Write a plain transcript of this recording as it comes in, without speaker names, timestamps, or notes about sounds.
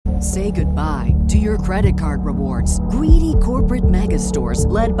Say goodbye to your credit card rewards. Greedy corporate mega stores,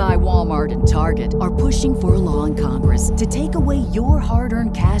 led by Walmart and Target, are pushing for a law in Congress to take away your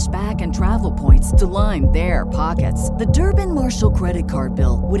hard-earned cash back and travel points to line their pockets. The Durbin-Marshall credit card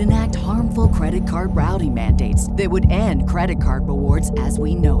bill would enact harmful credit card routing mandates that would end credit card rewards as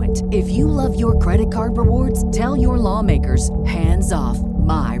we know it. If you love your credit card rewards, tell your lawmakers, hands off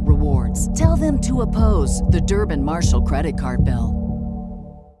my rewards. Tell them to oppose the Durbin-Marshall credit card bill.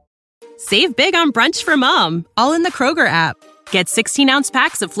 Save big on brunch for mom, all in the Kroger app. Get 16-ounce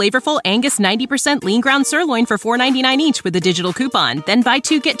packs of flavorful Angus 90% lean ground sirloin for $4.99 each with a digital coupon. Then buy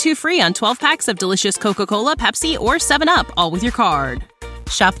 2, get 2 free on 12 packs of delicious Coca-Cola, Pepsi, or 7-Up, all with your card.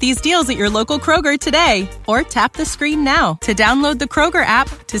 Shop these deals at your local Kroger today, or tap the screen now to download the Kroger app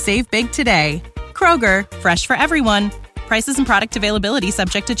to save big today. Kroger, fresh for everyone. Prices and product availability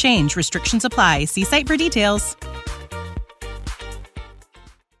subject to change. Restrictions apply. See site for details.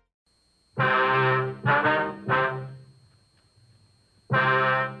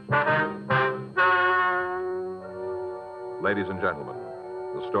 Ladies and gentlemen,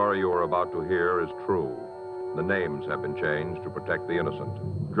 the story you are about to hear is true. The names have been changed to protect the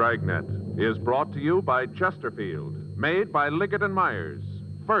innocent. Dragnet is brought to you by Chesterfield, made by Liggett & Myers,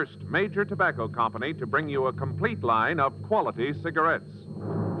 first major tobacco company to bring you a complete line of quality cigarettes.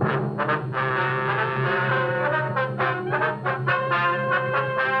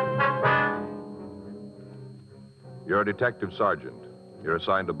 You're a detective sergeant. You're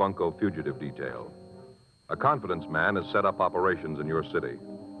assigned to Bunko Fugitive Detail. A confidence man has set up operations in your city.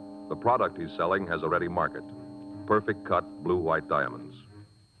 The product he's selling has a ready market. Perfect cut blue-white diamonds.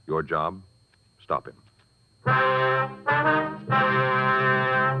 Your job? Stop him.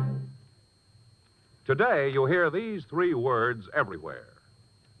 Today, you'll hear these 3 words everywhere.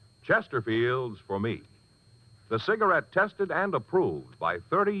 Chesterfield's for me. The cigarette tested and approved by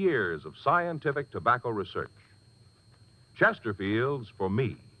 30 years of scientific tobacco research. Chesterfield's for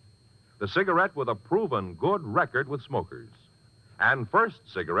me. The cigarette with a proven good record with smokers. And first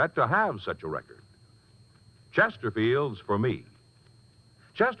cigarette to have such a record. Chesterfield's for me.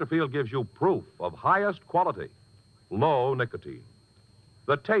 Chesterfield gives you proof of highest quality, low nicotine.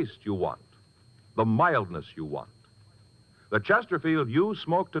 The taste you want, the mildness you want. The Chesterfield you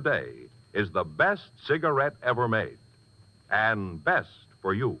smoke today is the best cigarette ever made. And best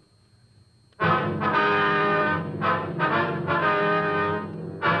for you.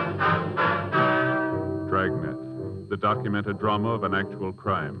 Dragnet, the documented drama of an actual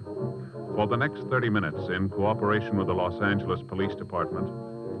crime. For the next 30 minutes, in cooperation with the Los Angeles Police Department,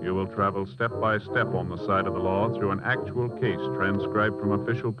 you will travel step by step on the side of the law through an actual case transcribed from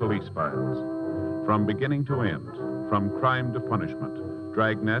official police files. From beginning to end, from crime to punishment,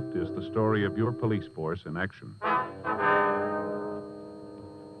 Dragnet is the story of your police force in action.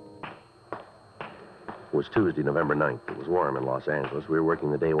 It was Tuesday, November 9th. It was warm in Los Angeles. We were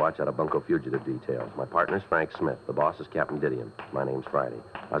working the day watch out of Bunko Fugitive Detail. My partner's Frank Smith. The boss is Captain Didion. My name's Friday.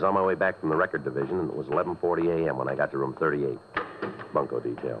 I was on my way back from the record division, and it was 11:40 a.m. when I got to room 38. Bunko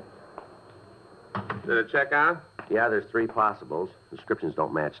Detail. Did it check out? Yeah, there's 3 possibles. Descriptions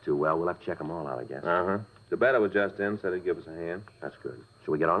don't match too well. We'll have to check them all out, I guess. Uh-huh. DeBetta was just in, said he'd give us a hand. That's good.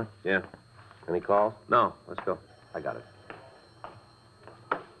 Should we get on it? Yeah. Any calls? No, let's go. I got it.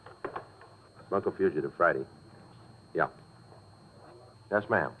 Bunko Fugitive, Friday. Yeah. Yes,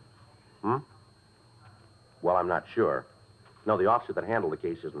 ma'am. Well, I'm not sure. No, the officer that handled the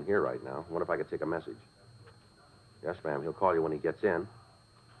case isn't here right now. I wonder if I could take a message. Yes, ma'am. He'll call you when he gets in.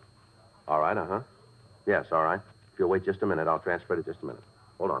 All right, uh-huh. Yes, all right. If you'll wait just a minute, I'll transfer it just a minute.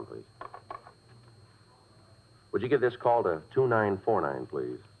 Hold on, please. Would you give this call to 2949,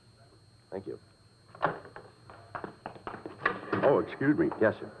 please? Thank you. Oh, excuse me.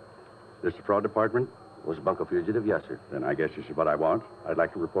 Yes, sir. This the fraud department? Was Bunko Fugitive? Yes, sir. Then I guess this is what I want. I'd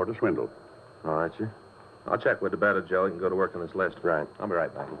like to report a swindle. All right, sir. I'll check with DeBetta, Joe. You can go to work on this list. Right. I'll be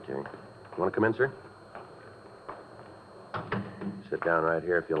right back. Okay. Want to come in, sir? Sit down right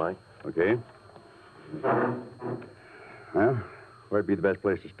here if you like. Okay. Well, where'd be the best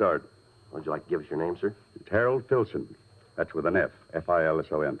place to start? Would you like to give us your name, sir? It's Harold Filson. That's with an F.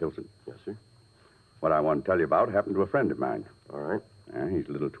 F-I-L-S-O-N, Filson. Yes, sir. What I want to tell you about happened to a friend of mine. All right. He's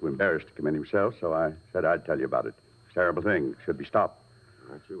a little too embarrassed to come in himself, so I said I'd tell you about it. It's a terrible thing. Should be stopped.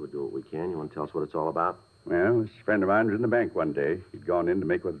 All right, sir. We'll do what we can. You want to tell us what it's all about? Well, this friend of mine was in the bank one day. He'd gone in to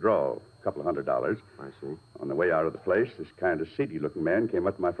make withdrawal, a couple of $100. I see. On the way out of the place, this kind of seedy-looking man came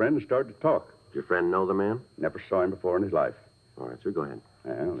up to my friend and started to talk. Did your friend know the man? Never saw him before in his life. All right, sir. Go ahead.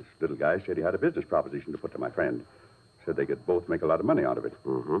 Well, this little guy said he had a business proposition to put to my friend. Said they could both make a lot of money out of it.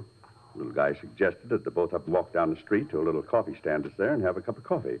 Mm-hmm. The little guy suggested that the both of them walk down the street to a little coffee stand that's there and have a cup of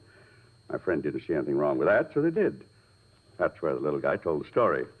coffee. My friend didn't see anything wrong with that, so they did. That's where the little guy told the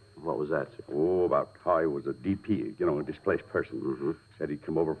story. What was that, sir? Oh, about how he was a DP, a displaced person. Mm-hmm. Said he'd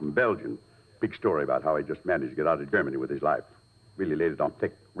come over from Belgium. Big story about how he just managed to get out of Germany with his life. Really laid it on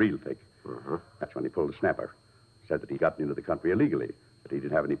thick, real thick. Uh-huh. That's when he pulled the snapper. Said that he'd gotten into the country illegally, but he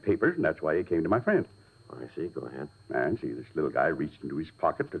didn't have any papers, and that's why he came to my friend. I see. Go ahead. And see, this little guy reached into his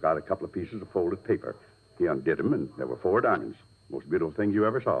pocket, took out a couple of pieces of folded paper. He undid them, and there were 4 diamonds. Most beautiful things you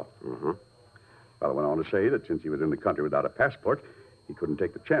ever saw. Mm-hmm. Fellow went on to say that since he was in the country without a passport, he couldn't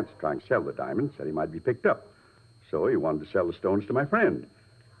take the chance of trying to sell the diamonds. Said he might be picked up. So he wanted to sell the stones to my friend.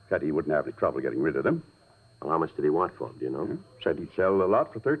 Said he wouldn't have any trouble getting rid of them. Well, how much did he want for them, do you know? Said he'd sell a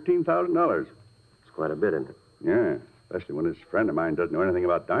lot for $13,000. It's quite a bit, isn't it? Yeah, especially when this friend of mine doesn't know anything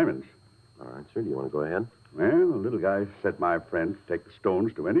about diamonds. All right, sir. Do you want to go ahead? Well, the little guy said my friend could take the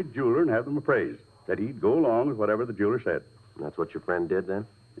stones to any jeweler and have them appraised. Said he'd go along with whatever the jeweler said. And that's what your friend did then?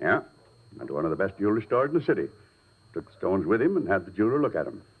 Yeah. Went to one of the best jewelry stores in the city. Took the stones with him and had the jeweler look at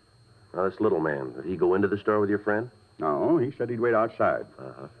them. Now, this little man, did he go into the store with your friend? No, he said he'd wait outside.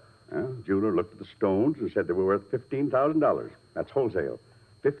 Uh-huh. Well, the jeweler looked at the stones and said they were worth $15,000. That's wholesale.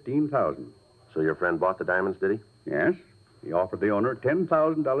 $15,000. So your friend bought the diamonds, did he? Yes. He offered the owner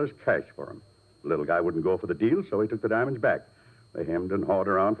 $10,000 cash for them. The little guy wouldn't go for the deal, so he took the diamonds back. They hemmed and hawed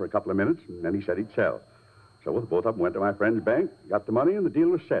around for a couple of minutes, and then he said he'd sell. So both of them went to my friend's bank, got the money, and the deal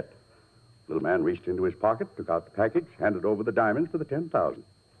was set. The little man reached into his pocket, took out the package, handed over the diamonds for the $10,000.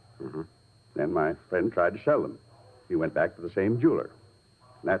 Mm-hmm. Then my friend tried to sell them. He went back to the same jeweler.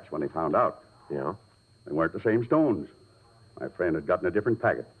 And that's when he found out. Yeah? They weren't the same stones. My friend had gotten a different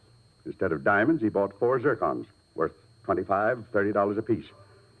packet. Instead of diamonds, he bought 4 zircons, worth $25, $30 apiece.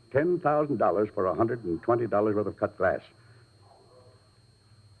 $10,000 for $120 worth of cut glass.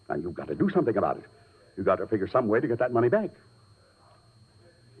 Now, you've got to do something about it. You've got to figure some way to get that money back.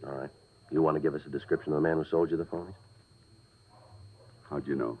 All right. You want to give us a description of the man who sold you the phonies? How'd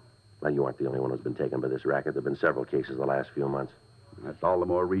you know? Well, you aren't the only one who's been taken by this racket. There have been several cases the last few months. That's all the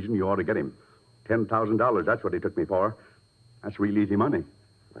more reason you ought to get him. $10,000, that's what he took me for. That's real easy money.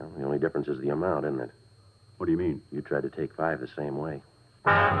 Well, the only difference is the amount, isn't it? What do you mean? You tried to take 5 the same way.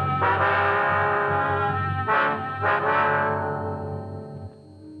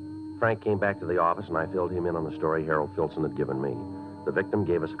 Frank came back to the office, and I filled him in on the story Harold Filson had given me. The victim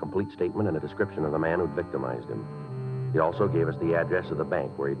gave us a complete statement and a description of the man who'd victimized him. He also gave us the address of the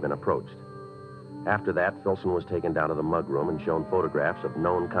bank where he'd been approached. After that, Filson was taken down to the mug room and shown photographs of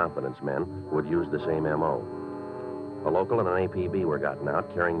known confidence men who had used the same M.O. A local and an APB were gotten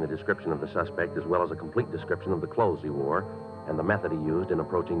out, carrying the description of the suspect as well as a complete description of the clothes he wore and the method he used in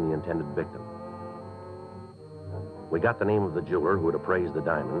approaching the intended victim. We got the name of the jeweler who had appraised the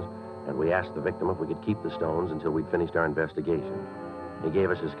diamonds, and we asked the victim if we could keep the stones until we'd finished our investigation. He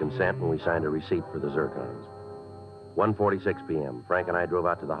gave us his consent, and we signed a receipt for the zircons. 1:46 p.m., Frank and I drove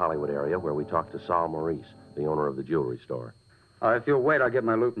out to the Hollywood area where we talked to Saul Maurice, the owner of the jewelry store. If you'll wait, I'll get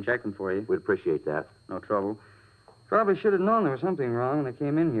my loop and check them for you. We'd appreciate that. No trouble. Probably should have known there was something wrong when I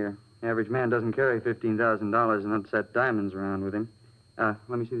came in here. The average man doesn't carry $15,000 in unset diamonds around with him. Let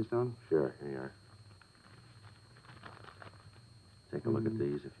me see the stones. Sure, here you are. Take a look at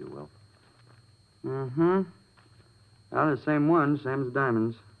these, if you will. Mm-hmm. Well, the same ones, same as the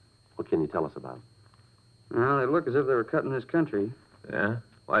diamonds. What can you tell us about them? Well, they look as if they were cut in this country. Yeah?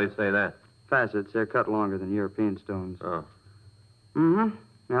 Why do you say that? Facets, they're cut longer than European stones. Oh. Mm-hmm.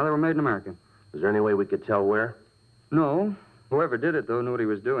 Now, they were made in America. Is there any way we could tell where? No. Whoever did it, though, knew what he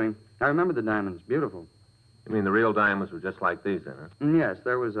was doing. I remember the diamonds. Beautiful. You mean the real diamonds were just like these, then, huh? Yes,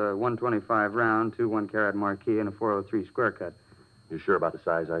 there was a 125 round, 2 1-carat marquee, and a 403 square cut. You sure about the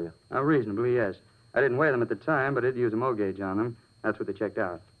size, are you? Reasonably, yes. I didn't weigh them at the time, but I did use a Mo gauge on them. That's what they checked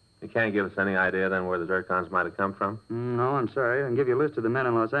out. You can't give us any idea, then, where the zircons might have come from? No, I'm sorry. I can give you a list of the men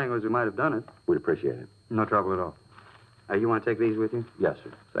in Los Angeles who might have done it. We'd appreciate it. No trouble at all. You want to take these with you? Yes,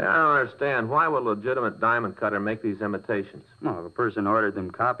 sir. Say, I don't understand. Why would a legitimate diamond cutter make these imitations? Well, if a person ordered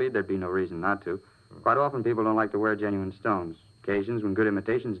them copied, there'd be no reason not to. Quite often, people don't like to wear genuine stones. Occasions when good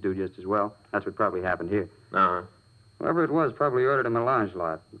imitations do just as well. That's what probably happened here. Uh-huh. Whoever it was probably ordered a melange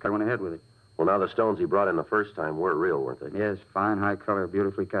lot. I went ahead with it. Well, now, the stones he brought in the first time were real, weren't they? Yes, fine, high color,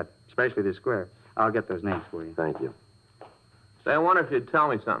 beautifully cut. Especially this square. I'll get those names for you. Thank you. Say, I wonder if you'd tell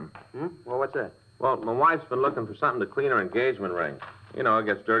me something. Well, what's that? Well, my wife's been looking for something to clean her engagement ring. You know, it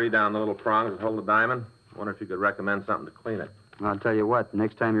gets dirty down the little prongs that hold the diamond. Wonder if you could recommend something to clean it. I'll tell you what,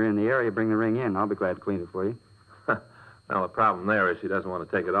 next time you're in the area, bring the ring in. I'll be glad to clean it for you. Well, the problem there is she doesn't want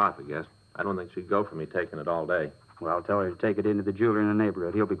to take it off, I guess. I don't think she'd go for me taking it all day. Well, tell her to take it into the jeweler in the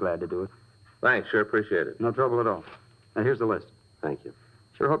neighborhood. He'll be glad to do it. Thanks, sure appreciate it. No trouble at all. Now, here's the list. Thank you.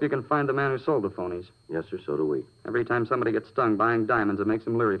 Sure hope you can find the man who sold the phonies. Yes, sir, so do we. Every time somebody gets stung buying diamonds, it makes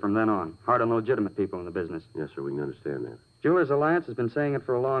them leery from then on. Hard on the legitimate people in the business. Yes, sir, we can understand that. Jewelers Alliance has been saying it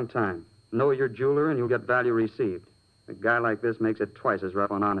for a long time. Know your jeweler and you'll get value received. A guy like this makes it twice as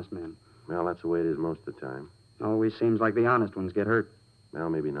rough on honest men. Well, that's the way it is most of the time. Always seems like the honest ones get hurt. Well,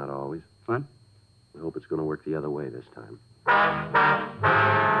 maybe not always. What? We hope it's going to work the other way this time.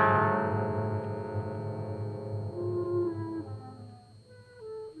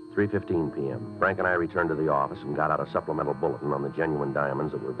 3:15 p.m. Frank and I returned to the office and got out a supplemental bulletin on the genuine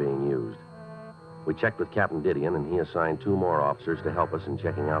diamonds that were being used. We checked with Captain Didion, and he assigned 2 more officers to help us in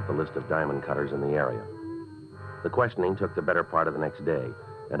checking out the list of diamond cutters in the area. The questioning took the better part of the next day,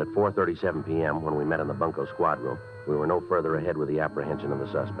 and at 4:37 p.m., when we met in the bunco squad room, we were no further ahead with the apprehension of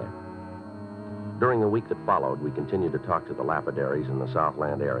the suspect. During the week that followed, we continued to talk to the lapidaries in the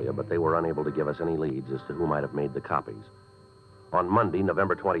Southland area, but they were unable to give us any leads as to who might have made the copies. On Monday,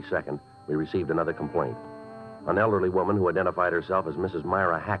 November 22nd, we received another complaint. An elderly woman who identified herself as Mrs.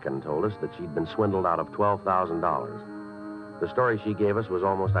 Myra Hacken told us that she'd been swindled out of $12,000. The story she gave us was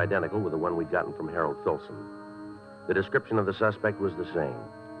almost identical with the one we'd gotten from Harold Filson. The description of the suspect was the same.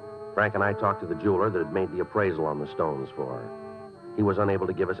 Frank and I talked to the jeweler that had made the appraisal on the stones for her. He was unable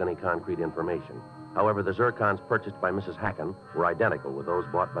to give us any concrete information. However, the zircons purchased by Mrs. Hacken were identical with those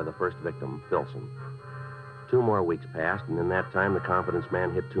bought by the first victim, Filson. 2 more weeks passed, and in that time, the confidence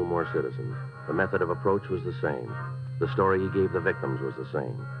man hit 2 more citizens. The method of approach was the same. The story he gave the victims was the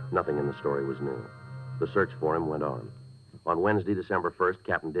same. Nothing in the story was new. The search for him went on. On Wednesday, December 1st,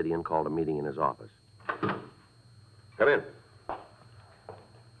 Captain Didion called a meeting in his office. Come in.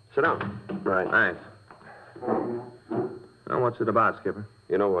 Sit down. Right. Thanks. Now, what's it about, Skipper?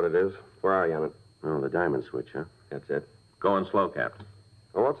 You know what it is. Where are you on it? Oh, the diamond switch, huh? That's it. Going slow, Captain.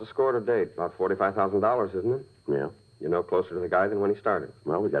 Well, what's the score to date? About $45,000, isn't it? Yeah. You're no closer to the guy than when he started.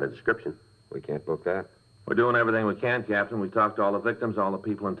 Well, we got a description. We can't book that. We're doing everything we can, Captain. We talked to all the victims, all the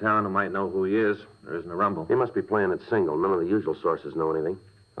people in town who might know who he is. There isn't a rumble. He must be playing it single. None of the usual sources know anything.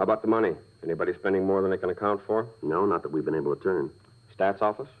 How about the money? Anybody spending more than they can account for? No, not that we've been able to turn. Stats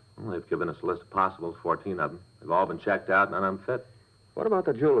office? Well, they've given us a list of possibles, 14 of them. They've all been checked out, none of them fit. What about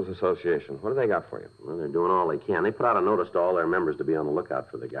the Jewelers Association? What do they got for you? Well, they're doing all they can. They put out a notice to all their members to be on the lookout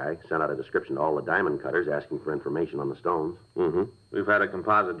for the guy, sent out a description to all the diamond cutters asking for information on the stones. Mm-hmm. We've had a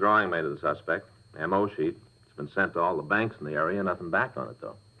composite drawing made of the suspect, M.O. sheet. It's been sent to all the banks in the area, nothing back on it,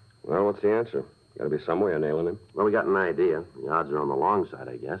 though. Well, what's the answer? Got to be some way of nailing him. Well, we got an idea. The odds are on the long side,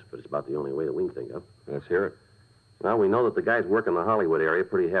 I guess, but it's about the only way that we can think of. Let's hear it. Well, we know that the guys work in the Hollywood area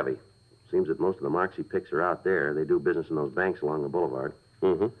pretty heavy. Seems that most of the marks he picks are out there. They do business in those banks along the boulevard.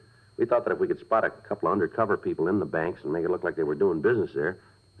 Mm-hmm. We thought that if we could spot a couple of undercover people in the banks and make it look like they were doing business there,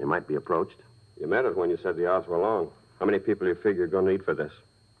 they might be approached. You meant it when you said the odds were long. How many people do you figure you're going to need for this?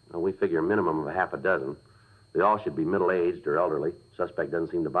 Well, we figure a minimum of a half a dozen. They all should be middle-aged or elderly. Suspect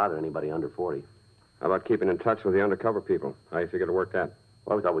doesn't seem to bother anybody under 40. How about keeping in touch with the undercover people? How do you figure to work that?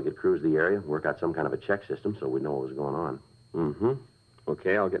 Well, we thought we could cruise the area, work out some kind of a check system so we'd know what was going on. Mm-hmm.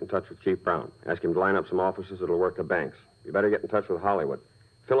 Okay, I'll get in touch with Chief Brown. Ask him to line up some officers that'll work the banks. You better get in touch with Hollywood.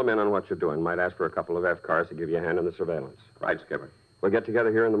 Fill him in on what you're doing. Might ask for a couple of F-cars to give you a hand in the surveillance. Right, Skipper. We'll get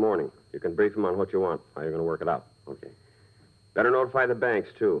together here in the morning. You can brief him on what you want, how you're going to work it out. Okay. Better notify the banks,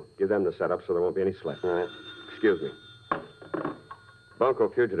 too. Give them the setup so there won't be any slip. All right. Excuse me. Bunco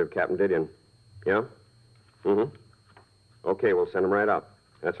fugitive, Captain Didion. Yeah? Mm-hmm. Okay, we'll send him right up.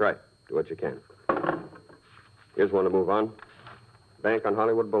 That's right. Do what you can. Here's one to move on. Bank on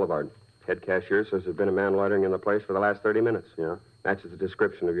Hollywood Boulevard. Head cashier says there's been a man loitering in the place for the last 30 minutes. Yeah? Matches the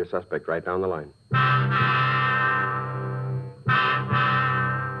description of your suspect right down the line.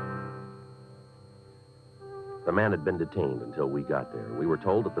 The man had been detained until we got there. We were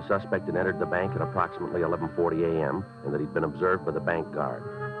told that the suspect had entered the bank at approximately 11:40 a.m. and that he'd been observed by the bank guard.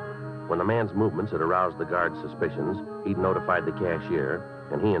 When the man's movements had aroused the guard's suspicions, he'd notified the cashier,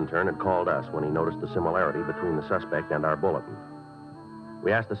 and he in turn had called us when he noticed the similarity between the suspect and our bulletin.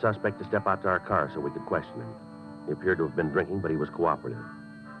 We asked the suspect to step out to our car so we could question him. He appeared to have been drinking, but he was cooperative.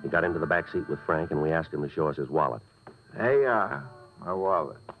 He got into the back seat with Frank, and we asked him to show us his wallet. Hey, my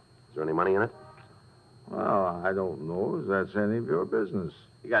wallet. Is there any money in it? Well, I don't know if that's any of your business.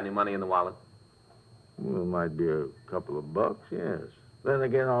 You got any money in the wallet? Well, it might be a couple of bucks, yes. Then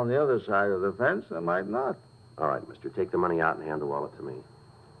again, on the other side of the fence, there might not. All right, mister. Take the money out and hand the wallet to me.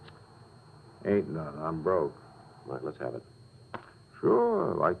 Ain't none. I'm broke. All right, let's have it.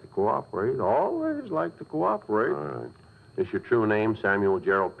 Sure, I like to cooperate. Always like to cooperate. All right. Is your true name Samuel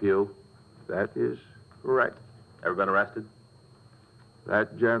Gerald Pugh? That is correct. Ever been arrested?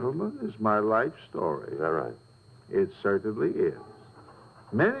 That, gentlemen, is my life story. Is that right? It certainly is.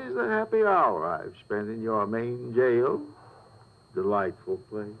 Many's the happy hour I've spent in your main jail. Delightful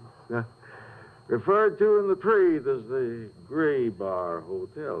place. Referred to in the trade as the Gray Bar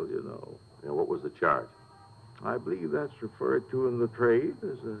Hotel, you know. Yeah, what was the charge? I believe that's referred to in the trade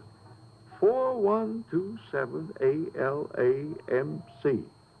as a 4127 ALAMC.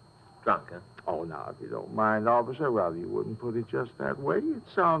 Drunk, huh? Oh, now, if you don't mind, officer, rather you wouldn't put it just that way. It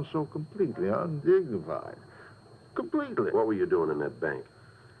sounds so completely undignified. Completely. What were you doing in that bank?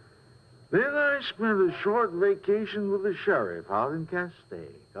 Then I spent a short vacation with the sheriff out in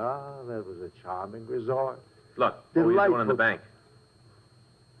Castaic. Ah, that was a charming resort. Look, what were you doing in the Delightful. bank?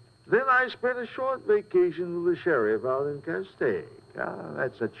 Then I spent a short vacation with the sheriff out in Castaic. Ah,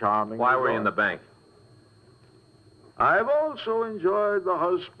 that's a charming Why were you resort. in the bank? I've also enjoyed the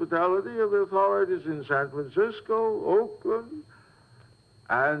hospitality of the authorities in San Francisco, Oakland,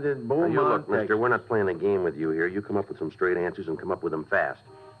 and in Now, Beaumont, you look, mister, Texas. we're not playing a game with you here. You come up with some straight answers and come up with them fast.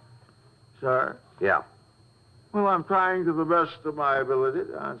 Sir? Yeah. Well, I'm trying to the best of my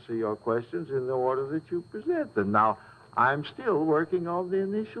ability to answer your questions in the order that you present them. Now, I'm still working on the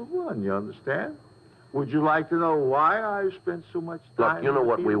initial one, you understand? Would you like to know why I've spent so much time... Look, you know in the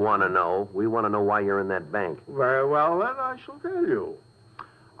what we field? want to know. We want to know why you're in that bank. Very well, then I shall tell you.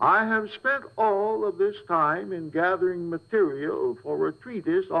 I have spent all of this time in gathering material for a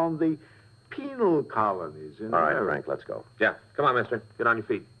treatise on the penal colonies in All right, America. Frank, let's go. Yeah. Come on, mister. Get on your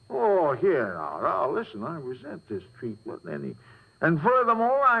feet. Oh, here now, listen, I resent this treatment. And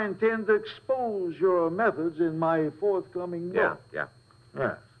furthermore, I intend to expose your methods in my forthcoming book. Yeah.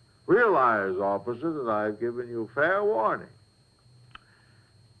 Yes. Realize, officer, that I've given you fair warning.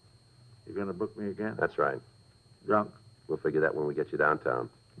 You going to book me again? That's right. Drunk? We'll figure that when we get you downtown.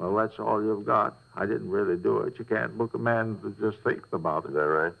 Well, that's all you've got. I didn't really do it. You can't book a man to just think about Is it. that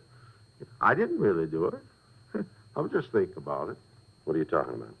right? I didn't really do it. I was just thinking about it. What are you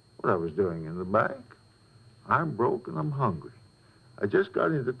talking about? What I was doing in the bank. I'm broke and I'm hungry. I just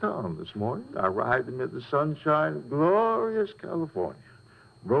got into town this morning. I arrived amid the sunshine of glorious California.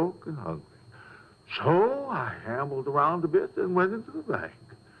 Broke and hungry. So I ambled around a bit and went into the bank.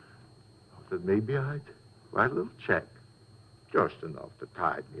 Thought that maybe I'd write a little check. Just enough to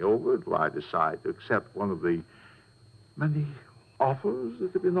tide me over until I decide to accept one of the many offers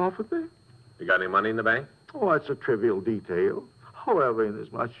that have been offered me. You got any money in the bank? Oh, that's a trivial detail. However,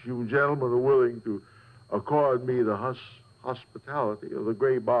 inasmuch as you gentlemen are willing to accord me the hospitality of the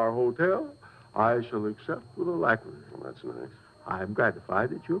Gray Bar Hotel, I shall accept with alacrity. Well, that's nice. I'm gratified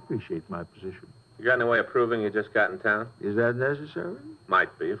that you appreciate my position. You got any way of proving you just got in town? Is that necessary?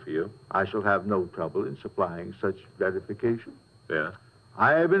 Might be for you. I shall have no trouble in supplying such gratification. Yeah.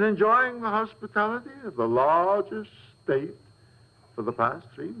 I have been enjoying the hospitality of the largest state for the past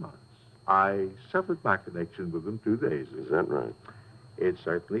 3 months. I severed my connection with them 2 days ago. Is that right? It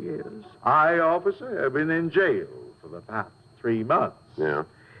certainly is. I, officer, have been in jail for the past 3 months. Yeah.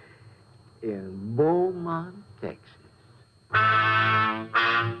 In Beaumont, Texas.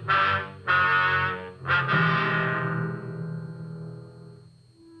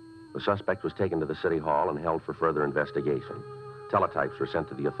 The suspect was taken to the city hall and held for further investigation. Teletypes were sent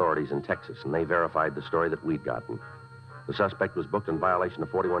to the authorities in Texas, and they verified the story that we'd gotten. The suspect was booked in violation of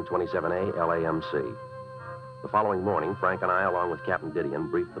 4127A LAMC. The following morning, Frank and I, along with Captain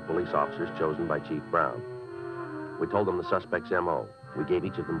Didion, briefed the police officers chosen by Chief Brown. We told them the suspect's M.O. We gave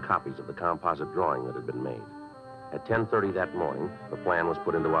each of them copies of the composite drawing that had been made. At 10:30 that morning, the plan was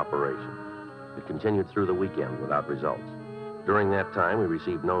put into operation. It continued through the weekend without results. During that time, we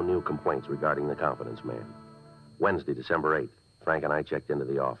received no new complaints regarding the confidence man. Wednesday, December 8th, Frank and I checked into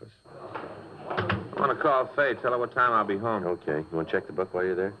the office. I want to call Faye. Tell her what time I'll be home. Okay. You want to check the book while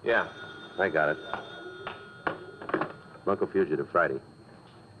you're there? Yeah. I got it. Bunko Fugitive, Friday.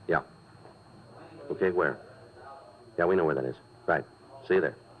 Yeah. Okay, where? Yeah, we know where that is. Right. See you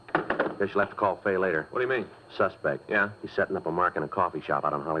there. Guess you'll have to call Faye later. What do you mean? Suspect. Yeah? He's setting up a mark in a coffee shop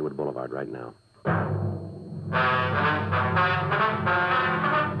out on Hollywood Boulevard right now.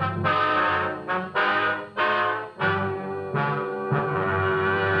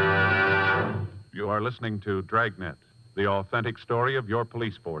 You are listening to Dragnet, the authentic story of your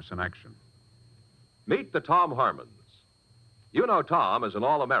police force in action. Meet the Tom Harmons. You know Tom is an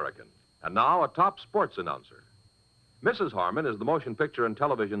All-American, and now a top sports announcer. Mrs. Harmon is the motion picture and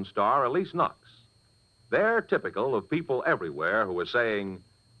television star Elise Knox. They're typical of people everywhere who are saying,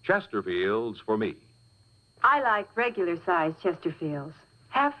 Chesterfields for me. I like regular-sized Chesterfields.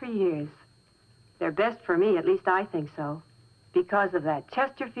 Have for years. They're best for me, at least I think so, because of that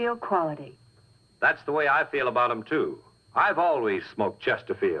Chesterfield quality. That's the way I feel about them, too. I've always smoked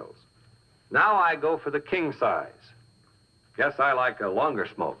Chesterfields. Now I go for the king size. Guess I like a longer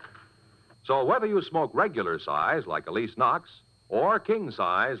smoke. So whether you smoke regular size like Elise Knox or king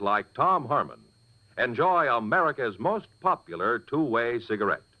size like Tom Harmon, enjoy America's most popular two-way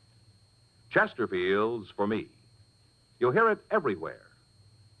cigarette. Chesterfields for me. You hear it everywhere.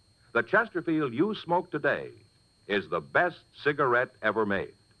 The Chesterfield you smoke today is the best cigarette ever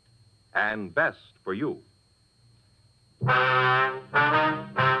made. And best for you.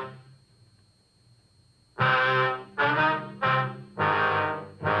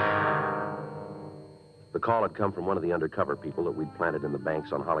 The call had come from one of the undercover people that we'd planted in the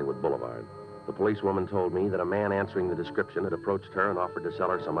banks on Hollywood Boulevard. The policewoman told me that a man answering the description had approached her and offered to sell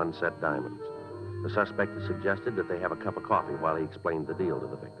her some unset diamonds. The suspect had suggested that they have a cup of coffee while he explained the deal to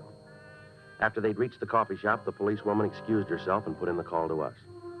the victim. After they'd reached the coffee shop, the policewoman excused herself and put in the call to us.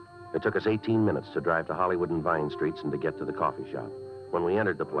 It took us 18 minutes to drive to Hollywood and Vine Streets and to get to the coffee shop. When we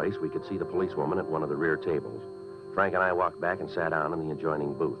entered the place, we could see the policewoman at one of the rear tables. Frank and I walked back and sat down in the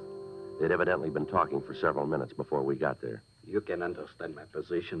adjoining booth. They'd evidently been talking for several minutes before we got there. You can understand my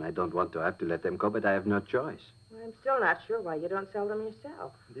position. I don't want to have to let them go, but I have no choice. I'm still not sure why you don't sell them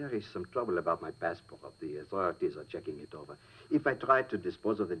yourself. There is some trouble about my passport. The authorities are checking it over. If I try to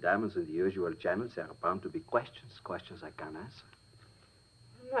dispose of the diamonds in the usual channels, there are bound to be questions I can't answer.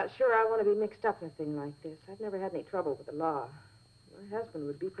 I'm not sure I want to be mixed up in a thing like this. I've never had any trouble with the law. My husband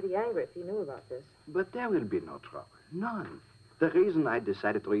would be pretty angry if he knew about this. But there will be no trouble. None. The reason I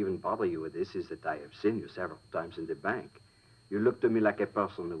decided to even bother you with this is that I have seen you several times in the bank. You look to me like a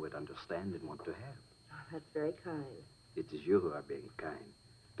person who would understand and want to help. Oh, that's very kind. It is you who are being kind,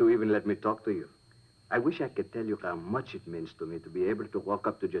 to even let me talk to you. I wish I could tell you how much it means to me to be able to walk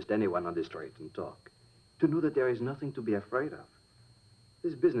up to just anyone on the street and talk. To know that there is nothing to be afraid of.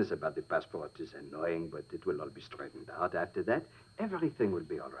 This business about the passport is annoying, but it will all be straightened out. After that, everything will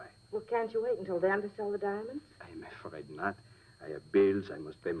be all right. Well, can't you wait until then to sell the diamonds? I'm afraid not. I have bills. I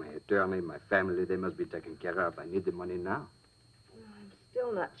must pay my attorney, my family. They must be taken care of. I need the money now. I'm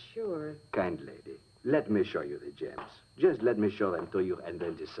still not sure. Kind lady, let me show you the gems. Just let me show them to you and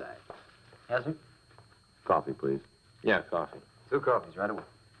then decide. Yes, sir? Coffee, please. Yeah, coffee. 2 coffees right away.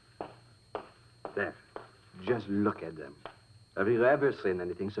 There. Just look at them. Have you ever seen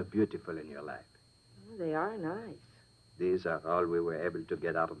anything so beautiful in your life? Oh, they are nice. These are all we were able to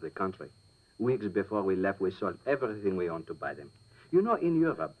get out of the country. Weeks before we left, we sold everything we owned to buy them. You know, in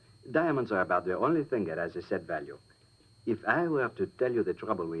Europe, diamonds are about the only thing that has a set value. If I were to tell you the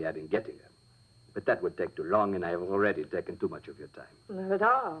trouble we had in getting them, but that would take too long, and I have already taken too much of your time. Not at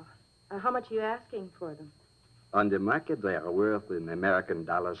all. How much are you asking for them? On the market, they are worth in American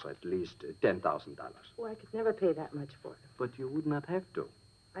dollars at least $10,000. Oh, I could never pay that much for them. But you would not have to.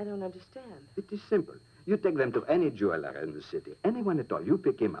 I don't understand. It is simple. You take them to any jeweler in the city, anyone at all. You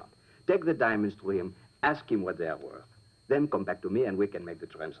pick him out. Take the diamonds to him, ask him what they are worth. Then come back to me and we can make the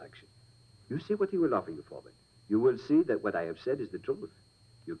transaction. You see what he will offer you for them. You will see that what I have said is the truth.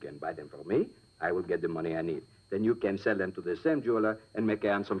 You can buy them for me. I will get the money I need. Then you can sell them to the same jeweler and make a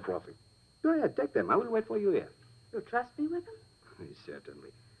handsome profit. Go ahead, take them. I will wait for you here. You'll trust me with them? Certainly.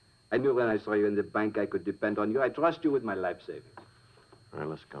 I knew when I saw you in the bank I could depend on you. I trust you with my life savings. All right,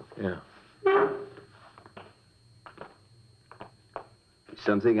 let's go. Yeah.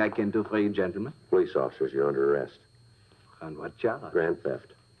 Something I can do for you, gentlemen? Police officers, you're under arrest. On what charge? Grand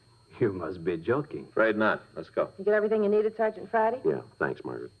theft. You must be joking. Afraid not. Let's go. You get everything you needed, Sergeant Friday? Yeah, thanks,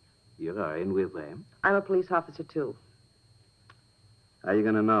 Margaret. You are in with them? I'm a police officer, too. How you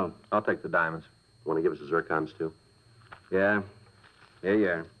gonna know? I'll take the diamonds. Want to give us the zircons, too? Yeah. Here you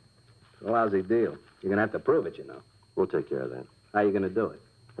are. It's a lousy deal. You're gonna have to prove it, you know. We'll take care of that. How you gonna do it?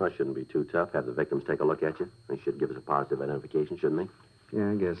 Well, it shouldn't be too tough. Have the victims take a look at you. They should give us a positive identification, shouldn't they?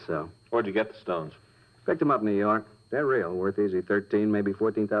 Yeah, I guess so. Where'd you get the stones? Picked them up in New York. They're real, worth easy $13,000, maybe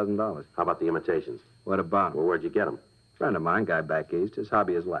 $14,000. How about the imitations? What about? Well, where'd you get them? Friend of mine, guy back east. His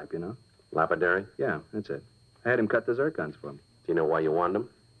hobby is life, you know. Lapidary? Yeah, that's it. I had him cut the zircons for me. Do you know why you wanted them?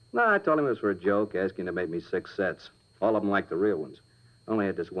 No, I told him it was for a joke, asking to make me 6 sets. All of them like the real ones. Only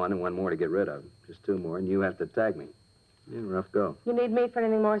had this one and one more to get rid of. Just 2 more, and you have to tag me. Yeah, rough go. You need me for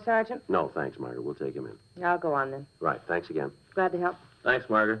anything more, Sergeant? No, thanks, Margaret. We'll take him in. I'll go on, then. Right, thanks again. Glad to help. Thanks,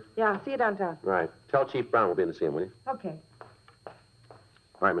 Margaret. Yeah, see you downtown. Right. Tell Chief Brown we'll be in to see him, will you? Okay. All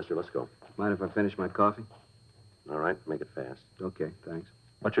right, mister, let's go. Mind if I finish my coffee? All right, make it fast. Okay, thanks.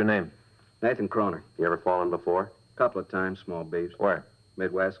 What's your name? Nathan Croner. You ever fallen before? Couple of times, small beefs. Where?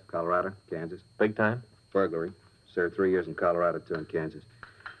 Midwest, Colorado, Kansas. Big time? Burglary. Served 3 years in Colorado, 2 in Kansas.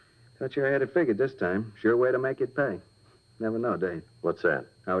 Thought you had it figured this time. Sure way to make it pay. Never know, do you? What's that?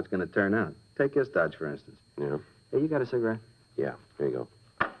 How it's going to turn out. Take your Dodge, for instance. Yeah. Hey, you got a cigarette? Yeah, here you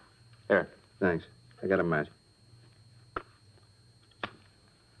go. Here. Thanks. I got a match.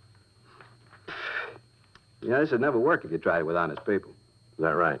 You know, this would never work if you tried it with honest people. Is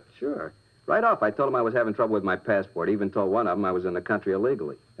that right? Sure. Right off, I told him I was having trouble with my passport. Even told one of them I was in the country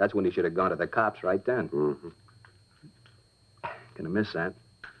illegally. That's when he should have gone to the cops right then. Mm-hmm. Gonna miss that.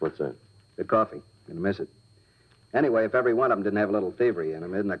 What's that? The coffee. Gonna miss it. Anyway, if every one of them didn't have a little thievery in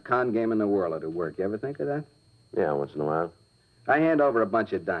them, isn't a con game in the world it'd work. You ever think of that? Yeah, once in a while. I hand over a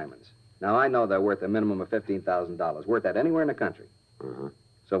bunch of diamonds. Now, I know they're worth a minimum of $15,000. Worth that anywhere in the country. Mm-hmm.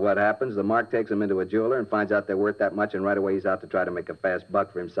 So what happens? The Mark takes them into a jeweler and finds out they're worth that much, and right away he's out to try to make a fast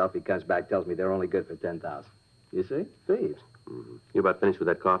buck for himself. He comes back, tells me they're only good for $10,000. You see? Thieves. Mm-hmm. You about finished with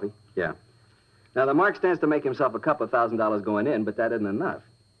that coffee? Yeah. Now, the Mark stands to make himself a couple of $1,000 going in, but that isn't enough.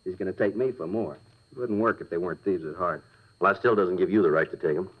 He's going to take me for more. It wouldn't work if they weren't thieves at heart. Well, that still doesn't give you the right to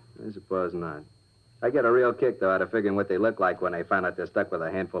take them. I suppose not. I get a real kick, though, out of figuring what they look like when they find out they're stuck with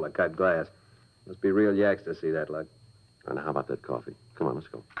a handful of cut glass. Must be real yaks to see that luck. Now, how about that coffee? Come on, let's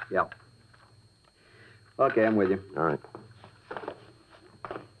go. Yeah. Okay, I'm with you. All right.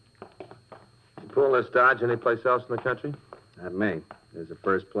 You pull this Dodge anyplace else in the country? Not me. There's the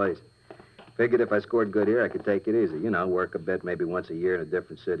first place. Figured if I scored good here, I could take it easy. You know, work a bit, maybe once a year in a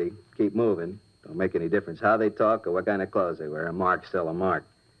different city. Keep moving. Don't make any difference how they talk or what kind of clothes they wear. A mark's still a mark.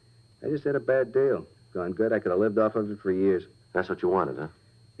 I just had a bad deal. Going good, I could have lived off of it for years. That's what you wanted, huh?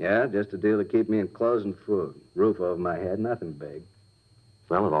 Yeah, just a deal to keep me in clothes and food. Roof over my head, nothing big.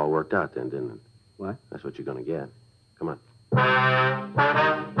 Well, it all worked out then, didn't it? What? That's what you're going to get. Come on.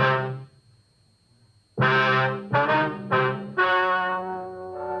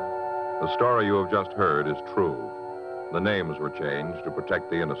 The story you have just heard is true. The names were changed to protect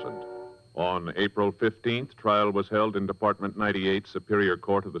the innocent. On April 15th, trial was held in Department 98, Superior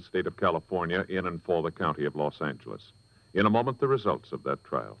Court of the State of California, in and for the County of Los Angeles. In a moment, the results of that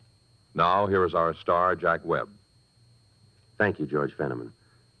trial. Now, here is our star, Jack Webb. Thank you, George Fenneman.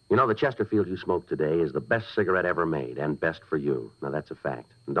 You know, the Chesterfield you smoked today is the best cigarette ever made, and best for you. Now, that's a fact.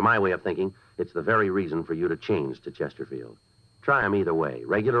 And to my way of thinking, it's the very reason for you to change to Chesterfield. Try 'em either way,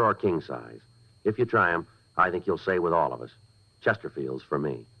 regular or king size. If you try 'em, I think you'll say with all of us, Chesterfield's for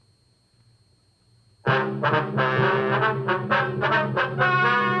me.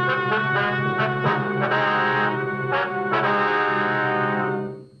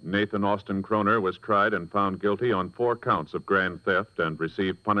 Nathan Austin Kroner was tried and found guilty on 4 counts of grand theft and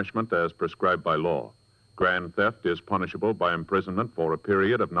received punishment as prescribed by law. Grand theft is punishable by imprisonment for a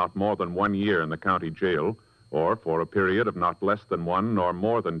period of not more than 1 year in the county jail, or for a period of not less than 1 nor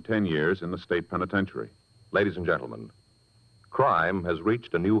more than 10 years in the state penitentiary. Ladies and gentlemen, crime has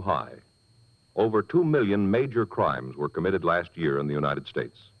reached a new high. Over 2 million major crimes were committed last year in the United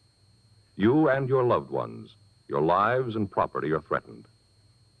States. You and your loved ones, your lives and property are threatened.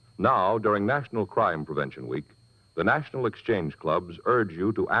 Now, during National Crime Prevention Week, the National Exchange Clubs urge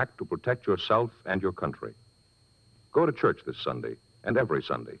you to act to protect yourself and your country. Go to church this Sunday and every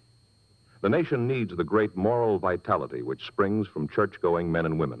Sunday. The nation needs the great moral vitality which springs from church-going men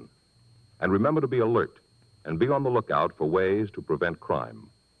and women. And remember to be alert and be on the lookout for ways to prevent crime.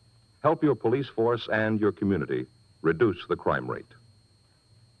 Help your police force and your community reduce the crime rate.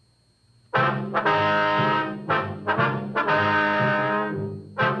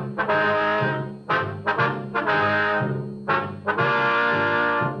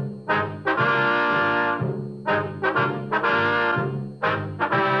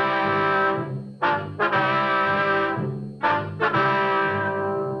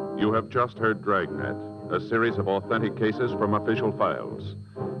 You have just heard Dragnet, a series of authentic cases from official files.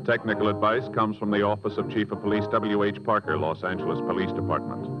 Technical advice comes from the Office of Chief of Police W.H. Parker, Los Angeles Police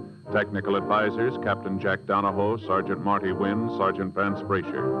Department. Technical advisors, Captain Jack Donahoe, Sergeant Marty Wynn, Sergeant Vance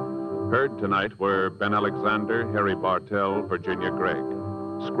Frazier. Heard tonight were Ben Alexander, Harry Bartell, Virginia Gregg.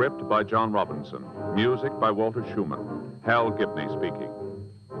 Script by John Robinson. Music by Walter Schumann. Hal Gibney speaking.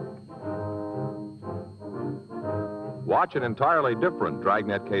 Watch an entirely different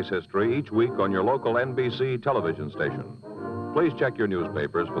Dragnet case history each week on your local NBC television station. Please check your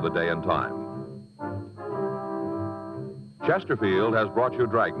newspapers for the day and time. Chesterfield has brought you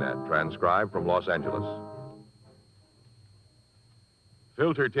Dragnet, transcribed from Los Angeles.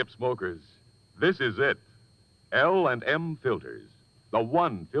 Filter tip smokers, this is it. L&M Filters, the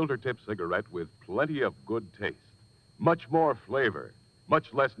one filter tip cigarette with plenty of good taste, much more flavor,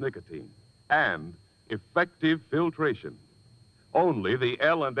 much less nicotine, and effective filtration. Only the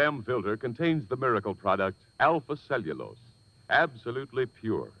L&M filter contains the miracle product alpha cellulose, absolutely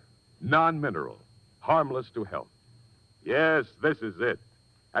pure, non-mineral, harmless to health. Yes, this is it.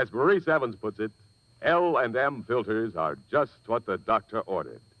 As Maurice Evans puts it, L&M filters are just what the doctor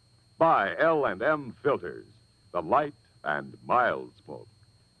ordered. Buy L&M filters, the light and mild smoke.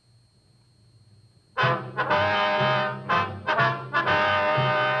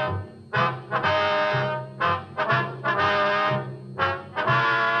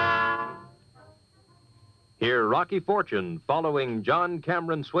 Hear Rocky Fortune following John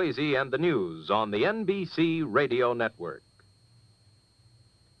Cameron Swayze and the news on the NBC Radio Network.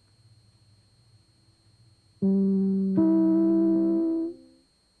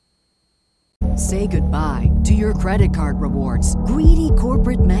 Say goodbye to your credit card rewards. Greedy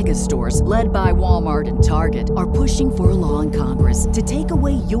corporate mega stores, led by Walmart and Target, are pushing for a law in Congress to take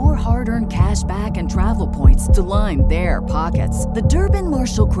away your hard-earned cash back and travel points to line their pockets. The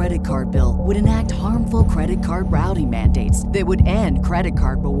Durbin-Marshall credit card bill would enact harmful credit card routing mandates that would end credit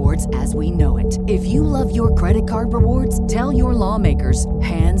card rewards as we know it. If you love your credit card rewards, tell your lawmakers,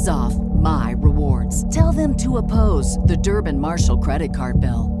 hands off my rewards. Tell them to oppose the Durbin-Marshall credit card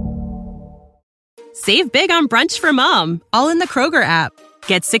bill. Save big on brunch for mom, all in the Kroger app.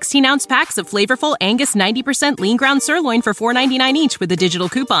 Get 16-ounce packs of flavorful Angus 90% lean ground sirloin for $4.99 each with a digital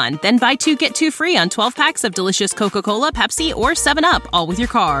coupon. Then buy 2, get 2 free on 12 packs of delicious Coca-Cola, Pepsi, or 7-Up, all with your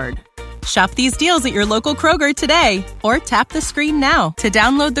card. Shop these deals at your local Kroger today, or tap the screen now to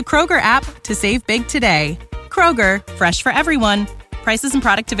download the Kroger app to save big today. Kroger, fresh for everyone. Prices and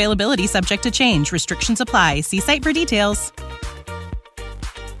product availability subject to change. Restrictions apply. See site for details.